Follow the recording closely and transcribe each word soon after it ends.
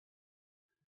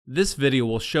This video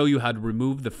will show you how to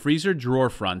remove the freezer drawer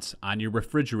fronts on your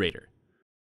refrigerator.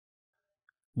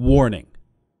 Warning: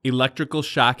 electrical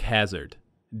shock hazard.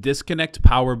 Disconnect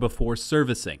power before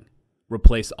servicing.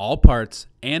 Replace all parts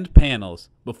and panels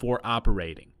before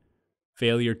operating.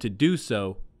 Failure to do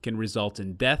so can result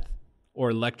in death or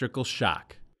electrical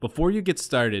shock. Before you get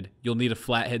started, you'll need a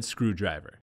flathead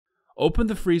screwdriver. Open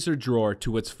the freezer drawer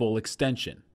to its full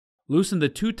extension. Loosen the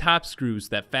two top screws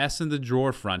that fasten the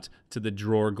drawer front to the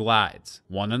drawer glides.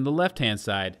 One on the left-hand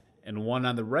side and one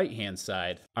on the right-hand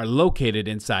side are located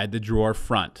inside the drawer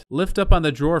front. Lift up on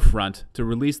the drawer front to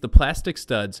release the plastic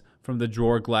studs from the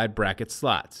drawer glide bracket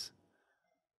slots.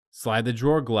 Slide the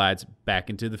drawer glides back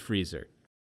into the freezer.